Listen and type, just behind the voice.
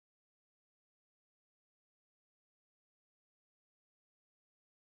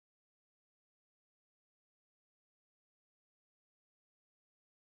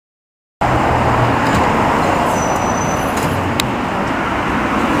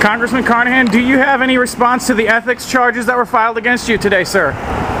Congressman Carnahan, do you have any response to the ethics charges that were filed against you today, sir?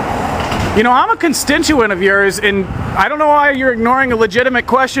 You know, I'm a constituent of yours, and I don't know why you're ignoring a legitimate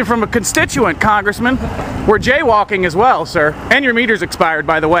question from a constituent, Congressman. We're jaywalking as well, sir. And your meter's expired,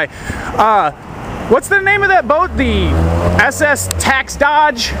 by the way. What's the name of that boat? The SS Tax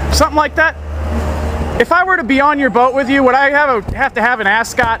Dodge? Something like that? If I were to be on your boat with you, would I have to have an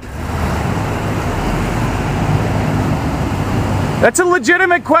ascot? That's a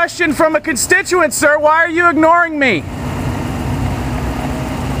legitimate question from a constituent, sir. Why are you ignoring me?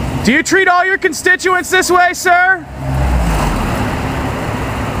 Do you treat all your constituents this way, sir?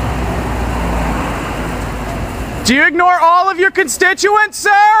 Do you ignore all of your constituents,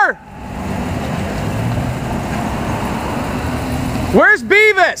 sir? Where's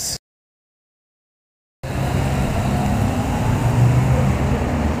Beavis?